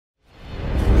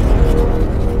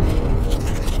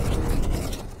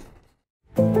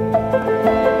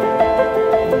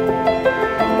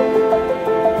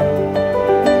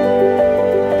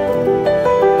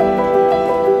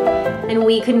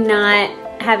could not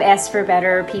have asked for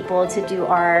better people to do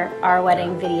our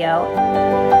wedding video.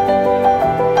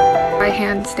 I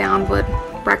hands down would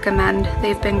recommend.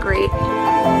 They've been great.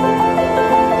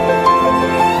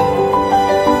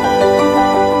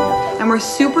 And we're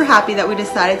super happy that we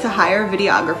decided to hire a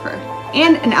videographer,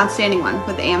 and an outstanding one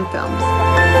with AM Films.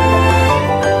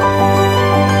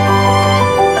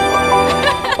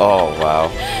 Oh,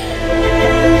 wow.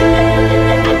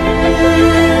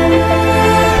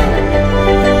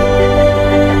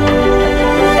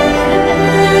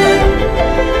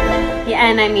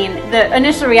 And I mean, the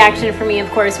initial reaction for me, of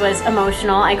course, was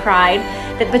emotional. I cried.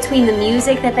 That between the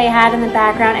music that they had in the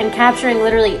background and capturing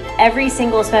literally every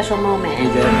single special moment. You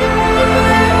did.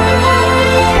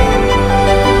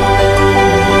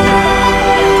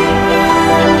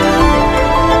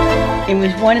 It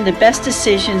was one of the best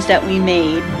decisions that we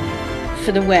made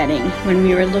for the wedding when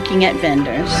we were looking at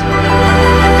vendors.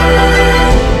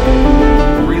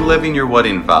 Reliving your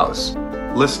wedding vows,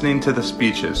 listening to the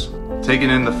speeches, taking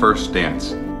in the first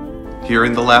dance,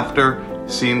 hearing the laughter,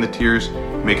 seeing the tears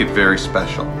make it very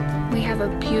special. We have a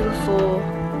beautiful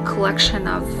collection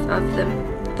of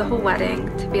the whole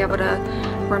wedding to be able to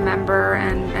remember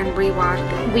and rewatch.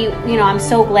 I'm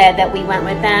so glad that we went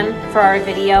with them for our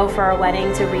video for our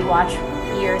wedding to rewatch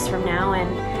years from now,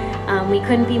 and we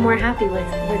couldn't be more happy with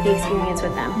the experience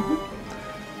with them.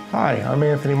 Hi, I'm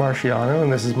Anthony Marciano,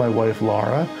 and this is my wife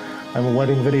Laura. I'm a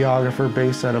wedding videographer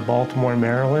based out of Baltimore,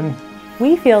 Maryland.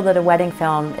 We feel that a wedding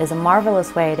film is a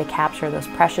marvelous way to capture those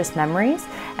precious memories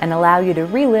and allow you to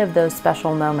relive those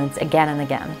special moments again and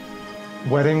again.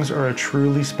 Weddings are a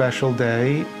truly special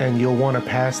day, and you'll want to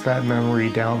pass that memory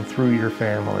down through your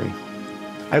family.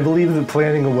 I believe that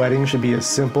planning a wedding should be as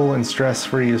simple and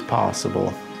stress-free as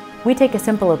possible. We take a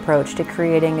simple approach to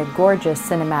creating a gorgeous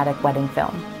cinematic wedding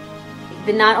film.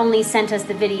 They not only sent us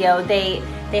the video, they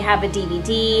have a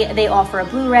DVD, they offer a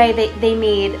Blu-ray, they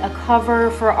made a cover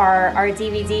for our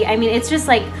DVD. I mean, it's just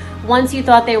like, once you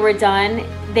thought they were done,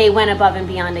 they went above and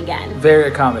beyond again. Very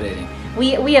accommodating.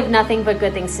 We have nothing but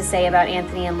good things to say about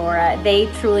Anthony and Laura. They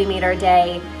truly made our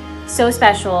day so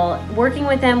special. Working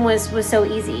with them was so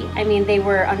easy. I mean, they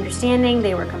were understanding,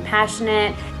 they were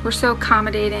compassionate. We're so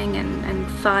accommodating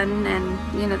and fun,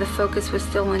 and the focus was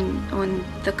still on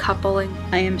the couple.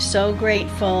 I am so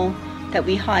grateful that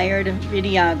we hired a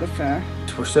videographer.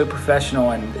 We're so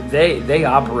professional, and they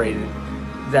operated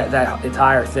that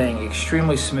entire thing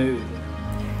extremely smooth.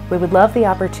 We would love the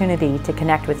opportunity to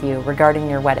connect with you regarding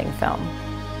your wedding film.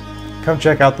 Come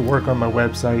check out the work on my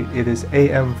website. It is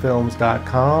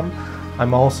amfilms.com.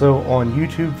 I'm also on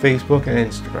YouTube, Facebook, and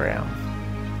Instagram.